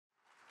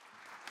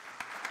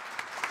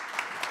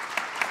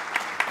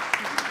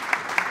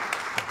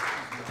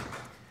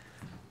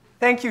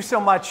Thank you so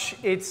much.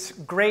 It's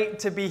great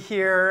to be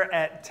here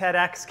at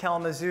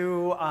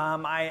TEDxKalamazoo.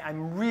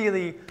 I'm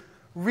really,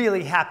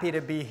 really happy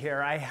to be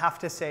here. I have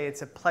to say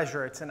it's a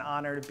pleasure. It's an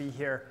honor to be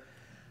here.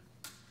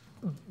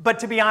 But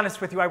to be honest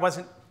with you, I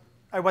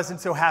wasn't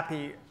so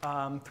happy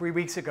 3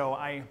 weeks ago.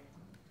 I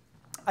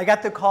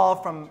got the call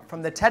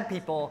from the TED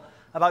people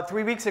about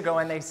 3 weeks ago,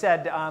 and they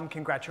said,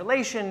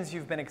 congratulations,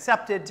 you've been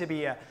accepted to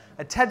be a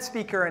TED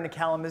speaker in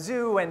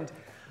Kalamazoo. And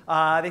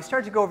they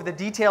started to go over the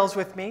details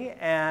with me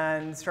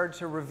and started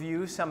to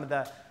review some of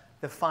the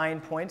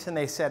fine points. And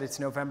they said it's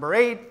November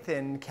 8th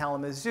in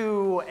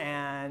Kalamazoo,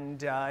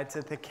 and it's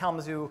at the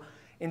Kalamazoo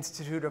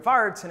Institute of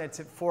Arts, and it's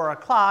at 4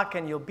 o'clock,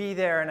 and you'll be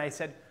there. And I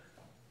said,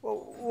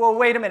 well,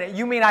 wait a minute.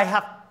 You mean I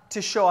have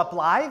to show up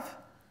live?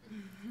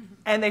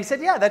 And they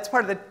said, yeah, that's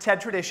part of the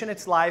TED tradition.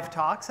 It's live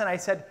talks. And I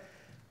said,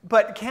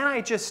 but can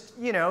I just,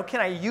 can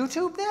I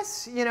YouTube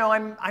this?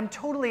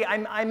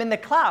 I'm in the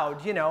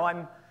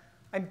cloud.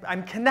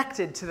 I'm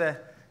connected to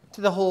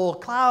the whole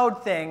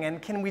cloud thing, and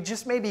can we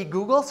just maybe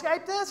Google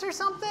Skype this or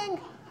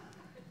something?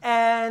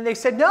 And they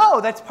said,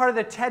 no, that's part of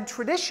the TED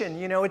tradition.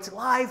 It's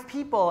live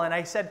people. And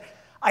I said,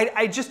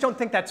 I just don't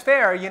think that's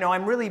fair.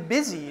 I'm really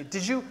busy.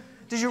 Did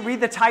you read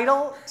the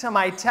title to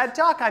my TED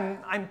Talk?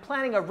 I'm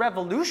planning a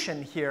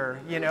revolution here.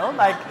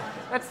 Like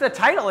that's the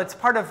title. It's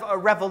part of a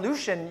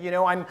revolution.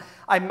 I'm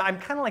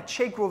kind of like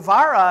Che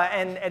Guevara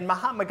and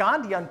Mahatma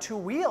Gandhi on 2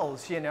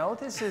 wheels.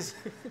 This is,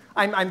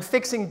 I'm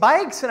fixing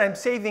bikes and I'm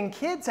saving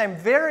kids. I'm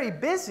very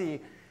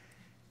busy.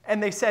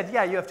 And they said,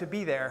 yeah, you have to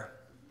be there.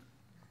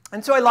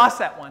 And so I lost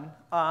that one,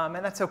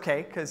 and that's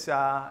okay because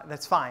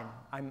that's fine.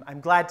 I'm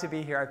glad to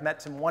be here. I've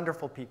met some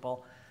wonderful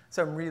people.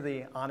 So I'm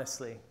really,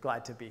 honestly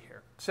glad to be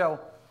here. So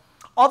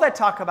all that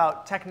talk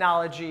about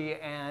technology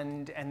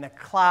and the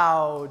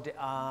cloud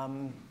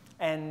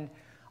and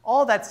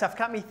all that stuff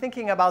got me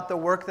thinking about the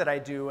work that I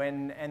do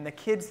and the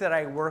kids that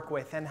I work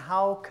with and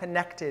how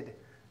connected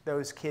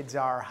those kids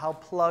are, how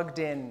plugged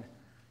in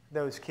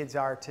those kids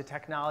are to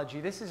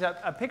technology. This is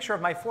a picture of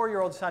my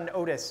 4-year-old son,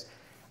 Otis.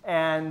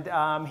 And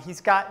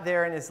he's got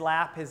there in his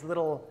lap his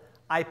little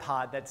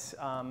iPod.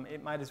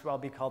 It might as well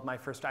be called my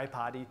first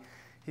iPod.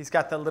 He's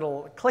got the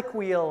little click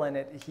wheel,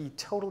 and he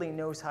totally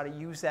knows how to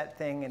use that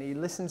thing, and he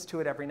listens to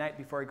it every night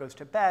before he goes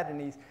to bed,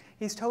 and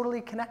he's totally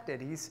connected.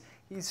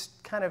 He's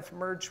kind of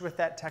merged with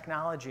that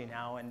technology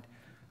now, and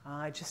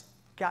it just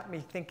got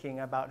me thinking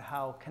about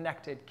how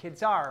connected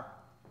kids are.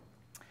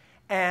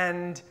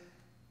 And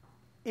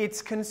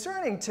it's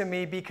concerning to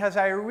me because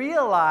I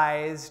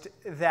realized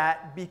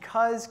that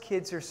because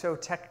kids are so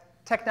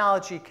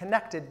technology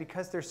connected,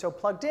 because they're so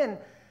plugged in,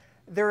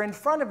 they're in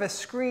front of a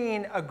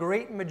screen a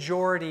great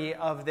majority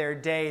of their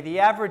day. The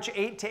average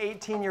 8 to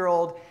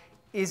 18-year-old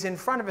is in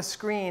front of a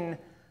screen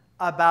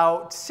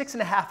about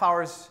 6.5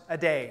 hours a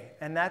day.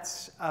 And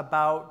that's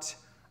about,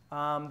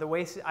 the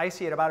way I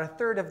see it, about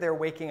 1/3 of their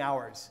waking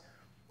hours.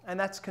 And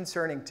that's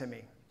concerning to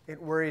me. It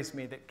worries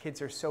me that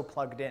kids are so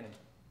plugged in.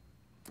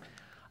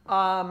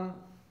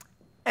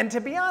 And to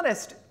be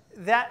honest,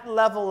 that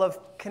level of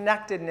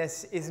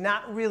connectedness is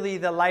not really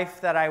the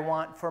life that I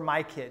want for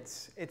my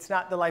kids. It's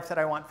not the life that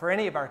I want for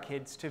any of our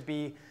kids, to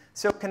be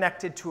so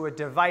connected to a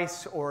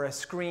device or a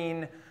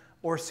screen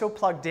or so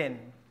plugged in.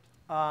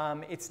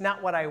 It's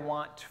not what I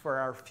want for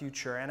our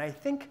future. And I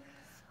think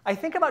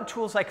about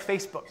tools like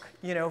Facebook.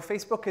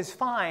 Facebook is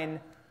fine,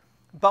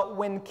 but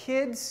when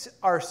kids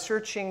are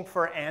searching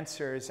for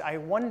answers, I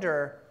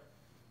wonder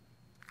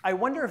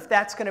if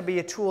that's going to be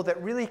a tool that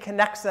really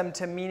connects them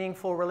to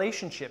meaningful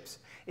relationships.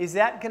 Is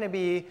that going to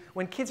be,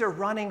 when kids are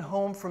running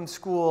home from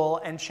school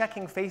and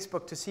checking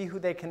Facebook to see who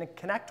they can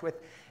connect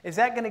with, is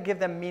that going to give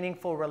them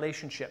meaningful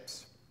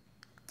relationships?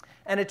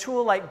 And a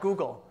tool like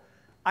Google.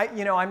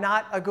 I'm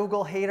not a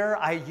Google hater.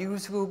 I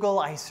use Google.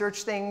 I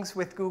search things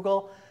with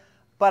Google.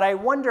 But I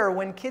wonder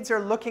when kids are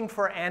looking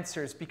for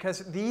answers, because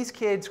these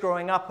kids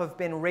growing up have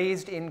been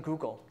raised in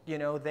Google.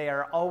 They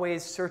are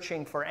always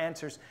searching for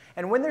answers.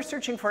 And when they're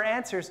searching for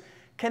answers,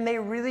 can they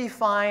really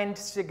find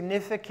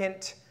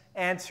significant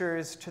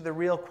answers to the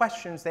real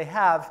questions they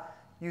have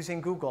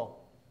using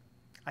Google?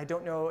 I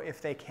don't know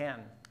if they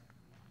can.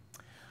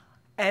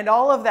 And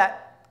all of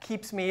that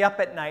keeps me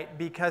up at night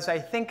because I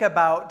think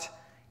about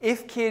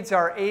if kids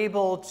are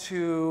able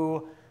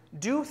to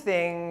do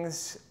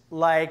things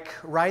like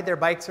ride their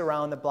bikes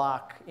around the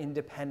block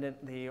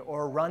independently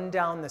or run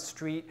down the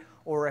street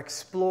or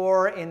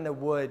explore in the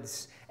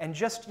woods and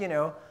just,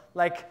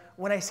 like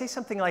when I say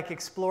something like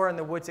explore in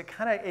the woods,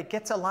 it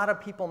gets a lot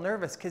of people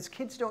nervous because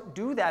kids don't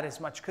do that as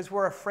much because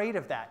we're afraid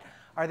of that.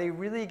 Are they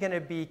really going to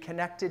be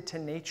connected to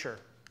nature?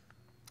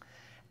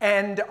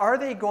 And are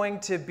they going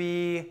to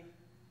be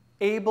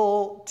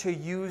able to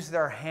use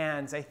their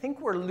hands? I think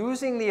we're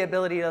losing the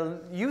ability to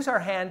use our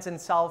hands and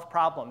solve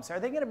problems. Are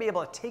they going to be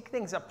able to take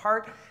things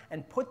apart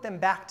and put them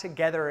back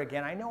together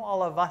again? I know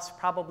all of us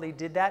probably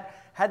did that,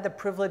 had the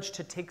privilege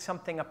to take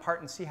something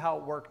apart and see how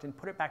it worked and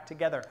put it back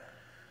together.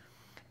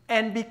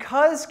 And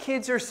because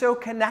kids are so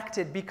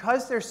connected,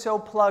 because they're so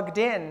plugged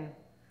in,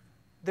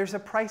 there's a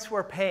price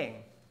we're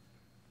paying.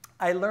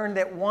 I learned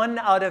that 1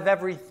 out of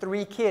every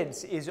 3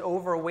 kids is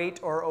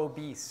overweight or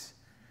obese.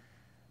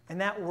 And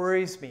that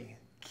worries me.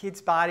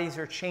 Kids' bodies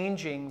are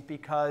changing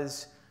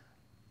because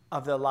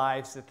of the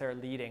lives that they're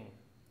leading.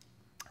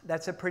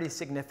 That's a pretty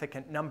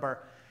significant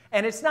number.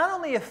 And it's not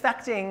only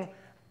affecting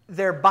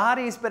their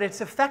bodies, but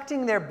it's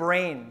affecting their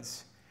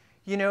brains.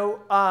 You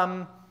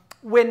know,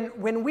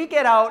 when we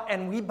get out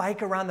and we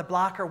bike around the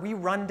block or we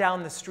run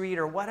down the street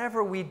or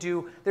whatever we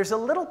do, there's a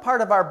little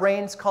part of our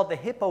brains called the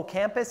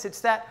hippocampus.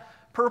 It's that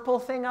purple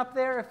thing up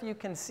there, if you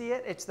can see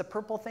it. It's the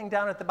purple thing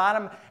down at the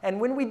bottom.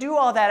 And when we do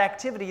all that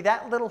activity,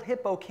 that little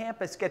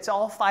hippocampus gets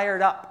all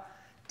fired up.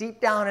 Deep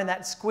down in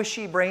that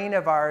squishy brain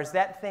of ours,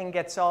 that thing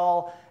gets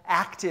all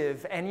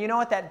active. And you know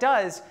what that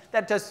does?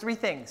 That does 3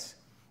 things.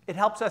 It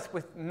helps us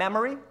with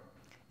memory,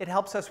 it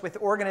helps us with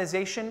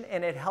organization,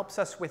 and it helps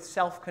us with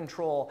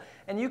self-control.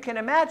 And you can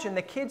imagine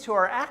the kids who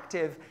are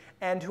active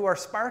and who are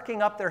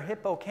sparking up their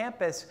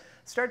hippocampus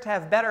start to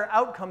have better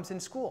outcomes in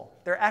school.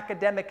 Their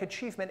academic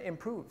achievement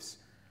improves.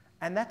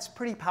 And that's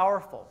pretty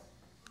powerful.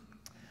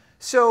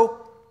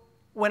 So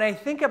when I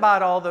think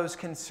about all those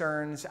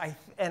concerns,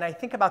 and I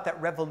think about that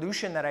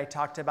revolution that I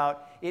talked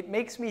about, it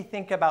makes me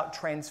think about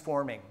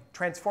transforming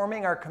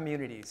our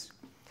communities.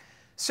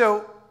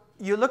 So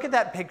you look at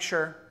that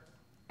picture,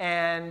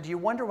 and you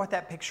wonder what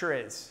that picture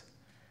is.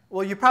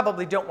 Well, you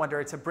probably don't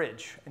wonder. It's a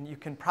bridge, and you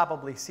can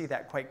probably see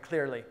that quite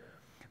clearly.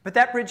 But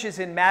that bridge is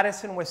in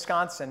Madison,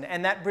 Wisconsin,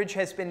 and that bridge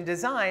has been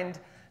designed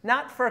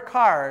not for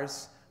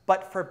cars,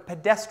 but for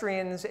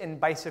pedestrians and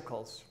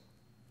bicycles.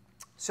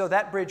 So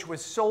that bridge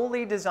was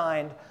solely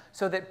designed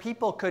so that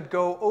people could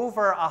go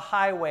over a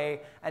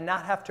highway and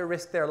not have to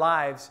risk their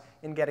lives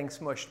in getting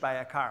smushed by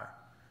a car.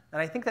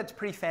 And I think that's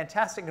pretty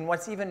fantastic. And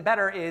what's even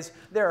better is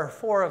there are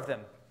 4 of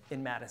them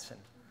in Madison,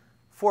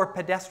 for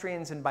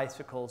pedestrians and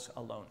bicycles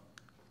alone.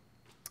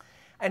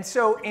 And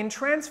so in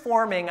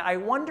transforming, I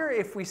wonder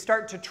if we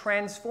start to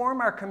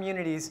transform our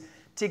communities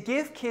to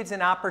give kids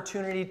an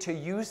opportunity to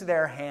use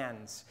their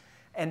hands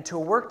and to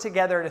work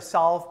together to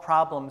solve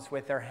problems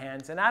with their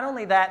hands. And not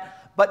only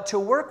that, but to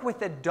work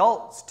with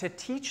adults to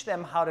teach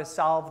them how to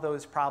solve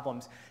those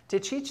problems, to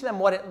teach them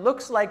what it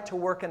looks like to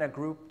work in a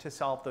group to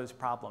solve those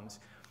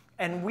problems.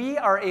 And we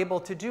are able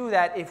to do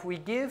that if we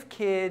give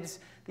kids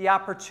the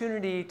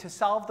opportunity to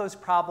solve those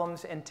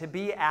problems and to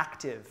be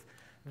active.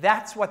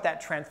 That's what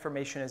that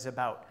transformation is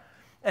about.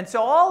 And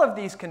so all of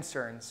these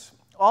concerns,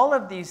 all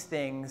of these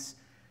things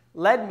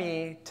led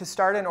me to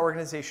start an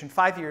organization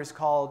 5 years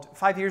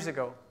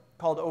ago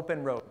called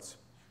Open Roads.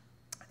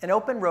 And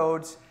Open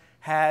Roads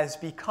has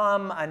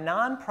become a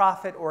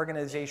nonprofit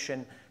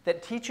organization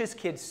that teaches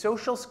kids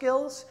social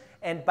skills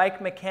and bike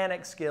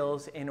mechanic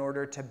skills in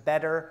order to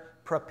better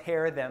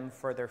prepare them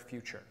for their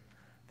future.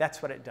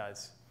 That's what it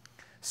does.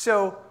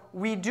 So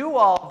we do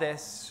all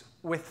this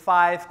with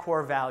 5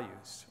 core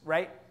values,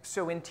 right?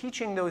 So in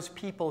teaching those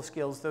people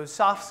skills, those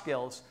soft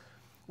skills,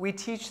 we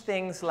teach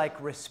things like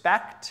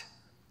respect,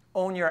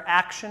 own your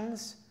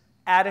actions,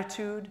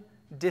 attitude,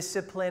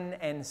 discipline,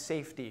 and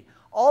safety.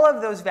 All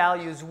of those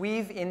values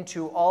weave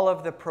into all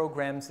of the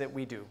programs that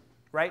we do,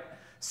 right?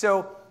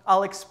 So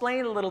I'll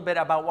explain a little bit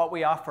about what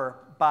we offer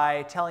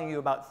by telling you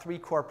about 3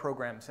 core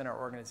programs in our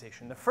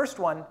organization. The first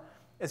one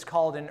is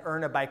called an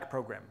Earn a Bike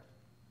program.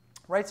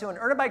 Right, so an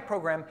Earn a Bike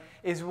program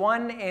is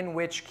one in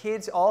which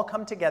kids all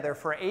come together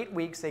for 8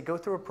 weeks. They go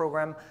through a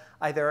program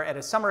either at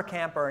a summer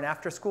camp or an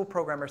after-school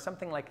program or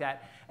something like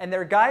that. And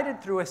they're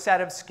guided through a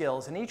set of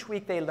skills. And each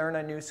week they learn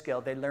a new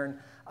skill. They learn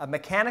a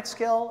mechanic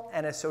skill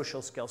and a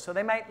social skill. So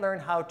they might learn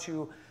how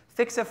to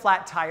fix a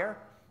flat tire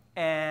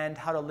and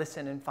how to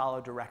listen and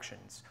follow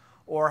directions.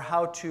 Or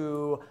how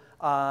to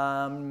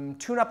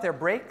tune up their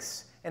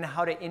brakes and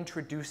how to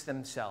introduce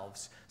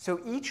themselves. So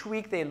each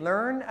week they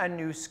learn a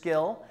new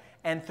skill.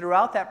 And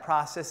throughout that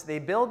process, they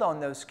build on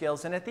those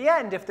skills. And at the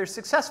end, if they're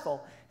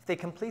successful, if they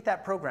complete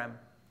that program,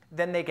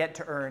 then they get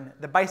to earn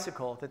the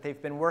bicycle that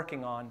they've been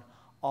working on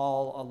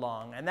all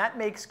along. And that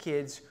makes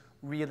kids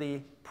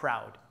really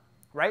proud,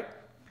 right?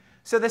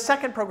 So the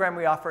second program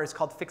we offer is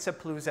called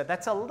Fix-A-Palooza.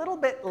 That's a little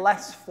bit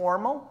less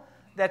formal.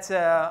 That's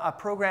a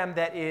program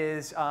that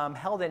is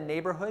held in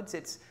neighborhoods.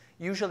 It's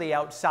usually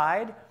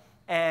outside.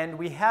 And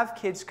we have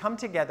kids come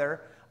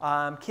together,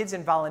 kids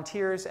and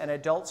volunteers and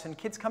adults, and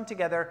kids come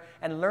together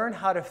and learn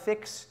how to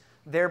fix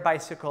their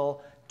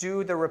bicycle,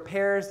 do the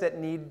repairs that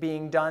need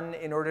being done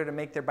in order to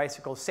make their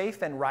bicycle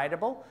safe and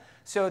rideable.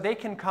 So they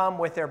can come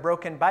with their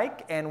broken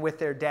bike and with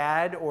their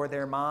dad or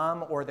their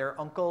mom or their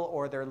uncle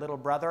or their little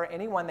brother,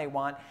 anyone they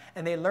want,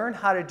 and they learn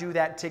how to do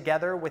that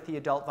together with the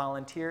adult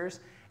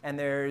volunteers. And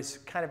there's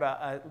kind of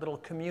a little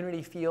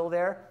community feel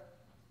there.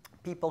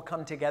 People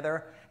come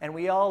together, and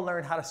we all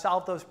learn how to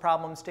solve those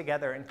problems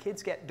together. And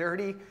kids get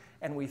dirty,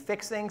 and we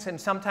fix things,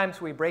 and sometimes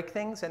we break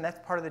things, and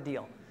that's part of the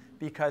deal,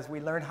 because we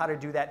learn how to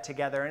do that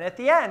together. And at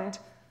the end,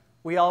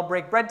 we all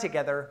break bread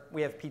together.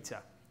 We have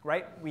pizza,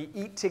 right? We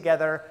eat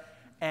together,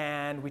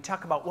 and we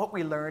talk about what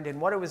we learned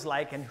and what it was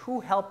like and who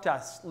helped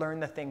us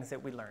learn the things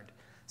that we learned.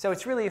 So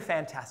it's really a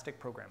fantastic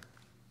program.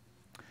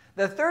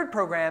 The third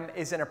program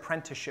is an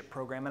apprenticeship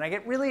program, and I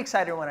get really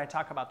excited when I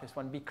talk about this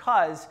one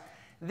because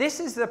this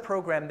is the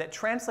program that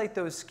translates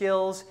those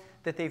skills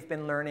that they've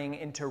been learning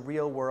into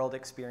real-world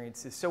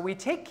experiences. So we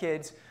take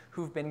kids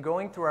who've been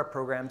going through our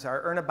programs,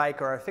 our Earn a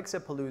Bike or our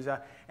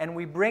Fix-A-Palooza, and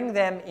we bring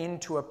them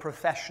into a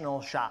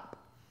professional shop,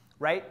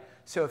 right?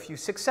 So if you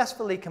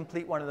successfully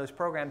complete one of those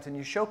programs and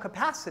you show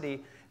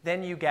capacity,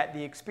 then you get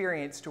the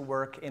experience to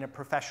work in a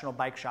professional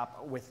bike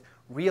shop with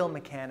real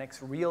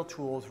mechanics, real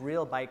tools,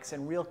 real bikes,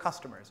 and real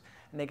customers.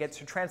 And they get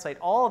to translate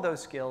all of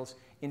those skills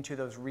into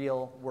those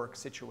real work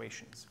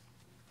situations.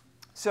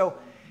 So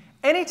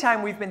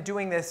anytime we've been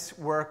doing this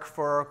work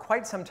for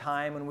quite some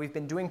time, and we've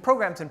been doing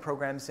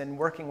programs and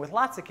working with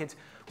lots of kids,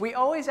 we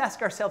always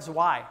ask ourselves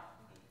why.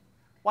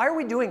 Why are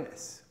we doing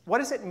this? What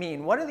does it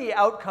mean? What are the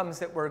outcomes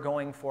that we're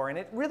going for? And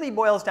it really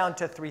boils down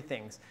to three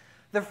things.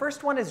 The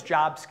first one is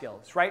job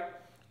skills, right?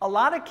 A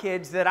lot of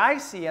kids that I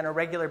see on a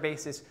regular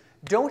basis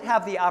don't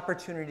have the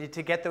opportunity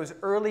to get those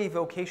early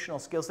vocational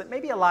skills that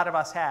maybe a lot of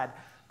us had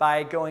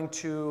by going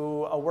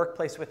to a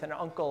workplace with an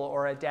uncle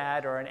or a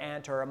dad or an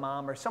aunt or a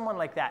mom or someone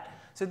like that.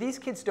 So these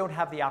kids don't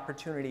have the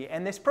opportunity,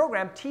 and this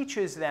program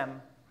teaches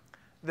them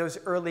those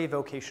early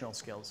vocational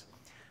skills.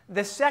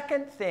 The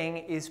second thing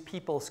is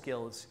people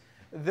skills.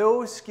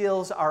 Those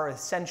skills are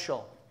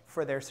essential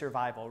for their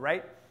survival,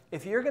 right?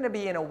 If you're going to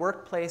be in a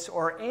workplace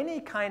or any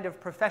kind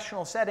of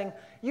professional setting,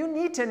 you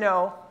need to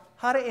know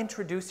how to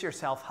introduce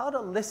yourself, how to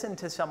listen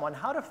to someone,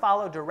 how to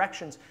follow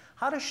directions,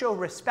 how to show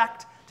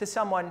respect to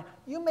someone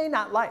you may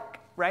not like,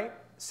 right?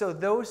 So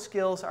those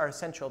skills are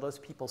essential, those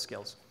people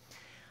skills.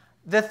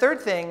 The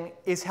third thing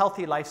is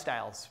healthy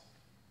lifestyles.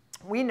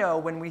 We know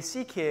when we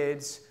see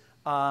kids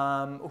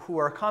who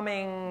are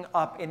coming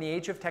up in the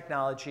age of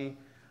technology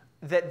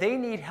that they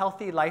need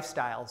healthy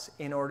lifestyles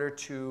in order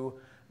to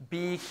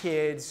be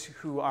kids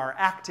who are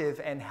active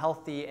and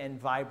healthy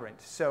and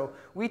vibrant. So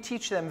we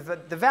teach them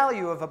the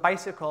value of a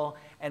bicycle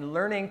and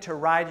learning to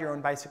ride your own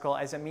bicycle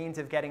as a means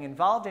of getting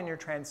involved in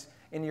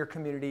your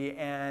community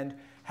and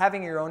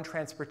having your own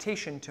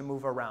transportation to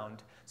move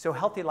around. So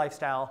healthy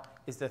lifestyle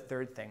is the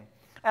third thing.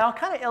 And I'll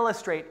kind of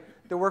illustrate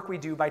the work we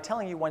do by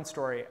telling you one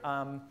story.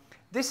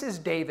 This is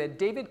David.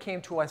 David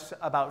came to us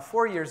about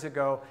 4 years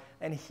ago,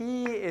 and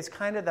he is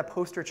kind of the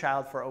poster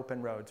child for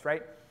open roads,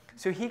 right?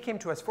 So he came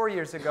to us 4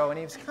 years ago, and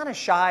he was kind of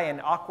shy and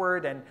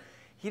awkward, and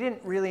he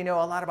didn't really know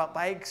a lot about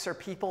bikes or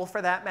people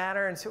for that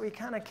matter. And so he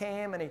kind of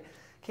came, and he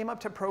came up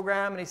to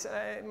program, and he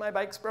said, my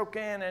bike's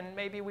broken, and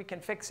maybe we can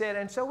fix it.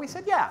 And so we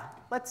said, yeah,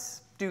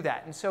 let's do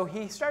that. And so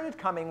he started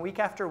coming week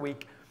after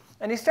week,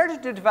 and he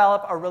started to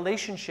develop a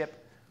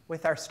relationship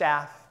with our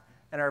staff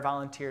and our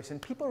volunteers.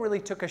 And people really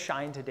took a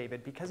shine to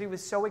David because he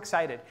was so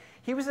excited.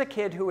 He was a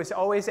kid who was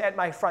always at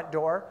my front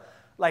door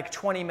like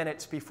 20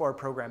 minutes before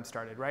program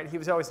started, right? He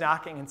was always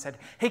knocking and said,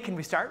 hey, can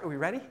we start? Are we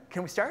ready?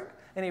 Can we start?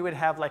 And he would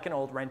have like an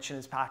old wrench in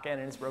his pocket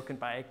and his broken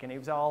bike, and he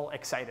was all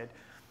excited,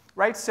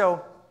 right?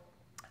 So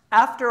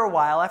after a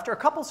while, after a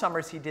couple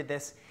summers he did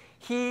this,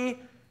 he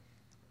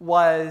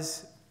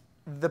was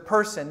the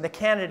person, the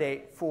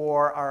candidate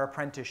for our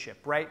apprenticeship,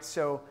 right?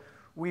 So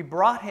we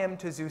brought him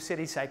to Zoo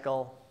City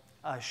Cycle,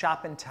 a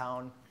shop in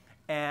town,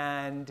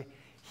 and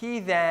he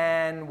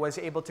then was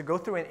able to go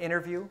through an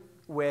interview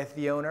with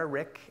the owner,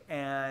 Rick,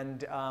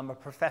 and a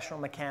professional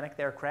mechanic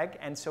there, Craig.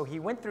 And so he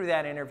went through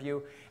that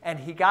interview, and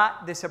he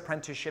got this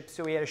apprenticeship.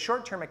 So he had a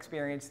short-term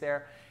experience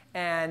there,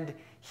 and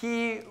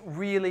he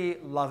really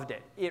loved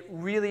it. It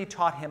really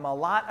taught him a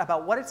lot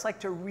about what it's like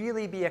to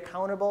really be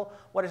accountable,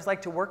 what it's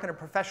like to work in a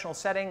professional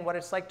setting, what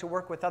it's like to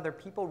work with other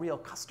people, real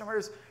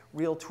customers,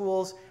 real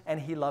tools, and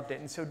he loved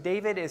it. And so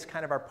David is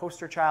kind of our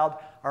poster child,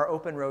 our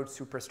open road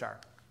superstar.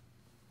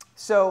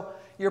 So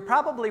you're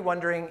probably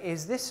wondering,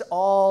 is this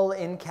all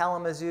in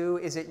Kalamazoo?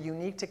 Is it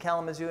unique to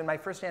Kalamazoo? And my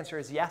first answer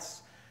is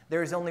yes.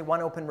 There is only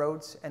one Open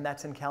Roads, and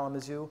that's in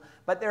Kalamazoo.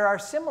 But there are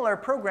similar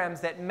programs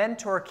that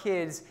mentor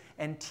kids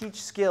and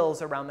teach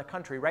skills around the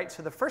country, right?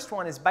 So the first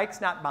one is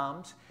Bikes Not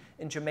Bombs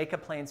in Jamaica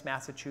Plains,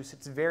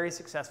 Massachusetts. Very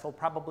successful,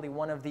 probably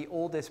one of the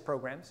oldest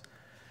programs.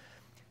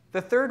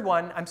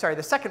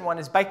 The second one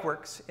is Bike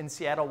Works in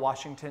Seattle,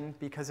 Washington,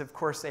 because of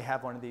course they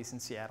have one of these in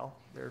Seattle.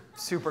 They're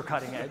super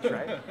cutting edge,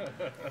 right?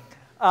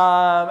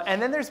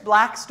 And then there's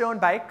Blackstone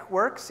Bike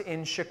Works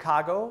in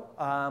Chicago,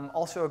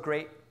 also a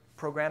great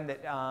program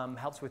that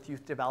helps with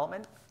youth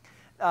development.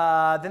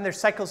 Then there's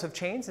Cycles of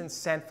Change in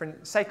San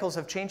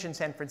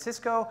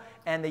Francisco,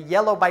 and the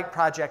Yellow Bike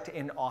Project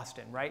in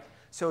Austin, right?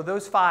 So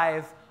those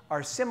 5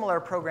 are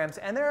similar programs,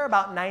 and there are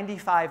about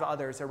 95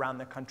 others around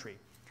the country.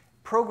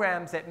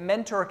 Programs that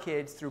mentor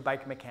kids through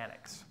bike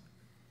mechanics.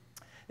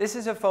 This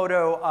is a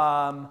photo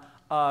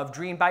of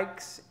Dream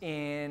Bikes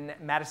in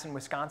Madison,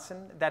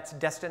 Wisconsin. That's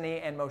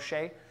Destiny and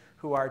Moshe,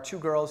 who are 2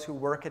 girls who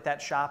work at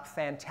that shop.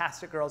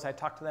 Fantastic girls. I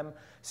talked to them.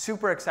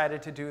 Super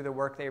excited to do the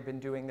work they've been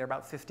doing. They're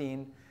about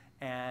 15,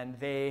 and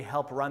they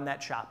help run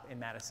that shop in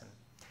Madison.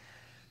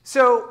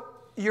 So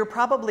you're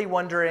probably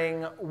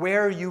wondering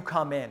where you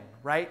come in,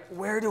 right?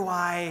 Where do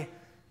I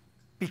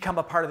become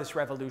a part of this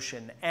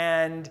revolution?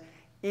 And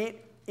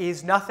it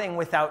is nothing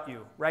without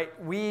you, right?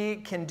 We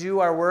can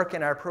do our work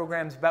in our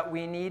programs, but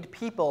we need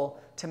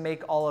people to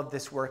make all of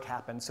this work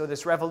happen. So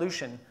this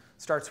revolution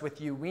starts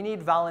with you. We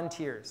need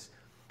volunteers.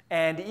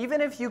 And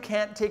even if you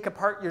can't take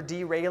apart your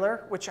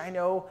derailleur, which I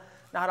know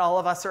not all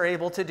of us are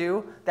able to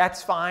do,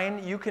 that's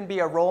fine. You can be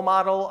a role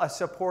model, a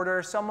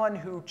supporter, someone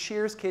who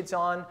cheers kids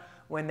on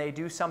when they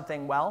do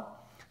something well.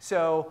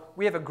 So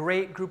we have a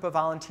great group of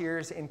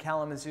volunteers in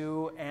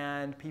Kalamazoo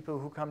and people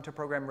who come to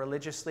program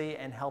religiously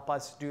and help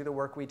us do the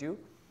work we do.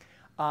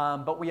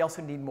 But we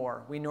also need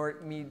more. We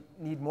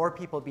need more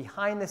people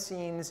behind the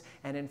scenes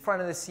and in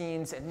front of the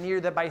scenes and near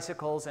the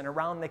bicycles and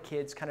around the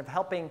kids, kind of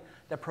helping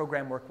the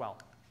program work well.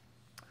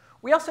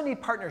 We also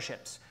need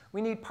partnerships.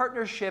 We need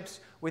partnerships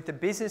with the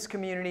business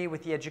community,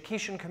 with the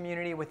education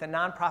community, with the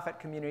nonprofit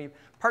community,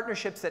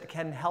 partnerships that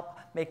can help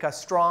make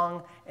us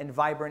strong and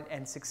vibrant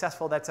and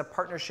successful. That's a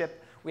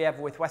partnership we have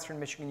with Western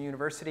Michigan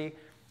University.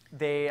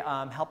 They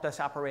helped us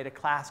operate a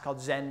class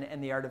called Zen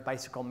and the Art of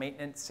Bicycle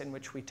Maintenance, in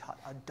which we taught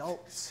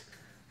adults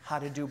how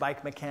to do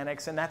bike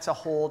mechanics, and that's a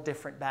whole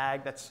different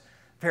bag. That's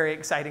very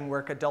exciting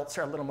work. Adults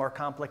are a little more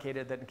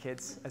complicated than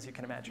kids, as you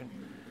can imagine.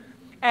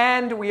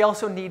 And we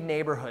also need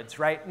neighborhoods,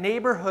 right?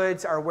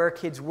 Neighborhoods are where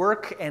kids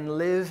work and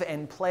live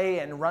and play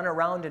and run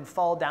around and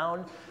fall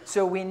down.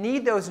 So we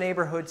need those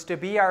neighborhoods to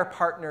be our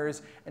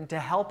partners and to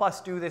help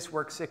us do this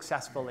work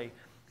successfully,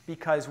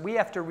 because we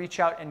have to reach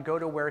out and go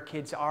to where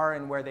kids are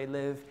and where they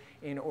live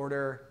in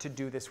order to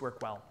do this work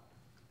well.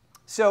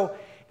 So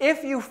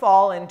if you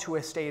fall into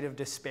a state of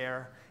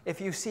despair, if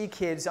you see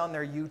kids on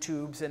their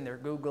YouTubes and their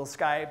Google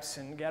Skypes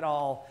and get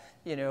all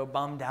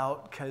bummed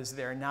out because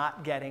they're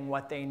not getting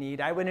what they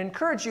need, I would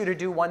encourage you to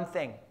do one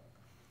thing,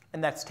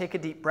 and that's take a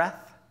deep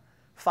breath,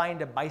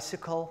 find a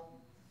bicycle,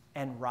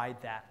 and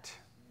ride that.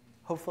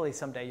 Hopefully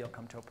someday you'll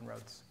come to Open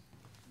Roads.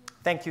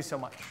 Thank you so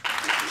much.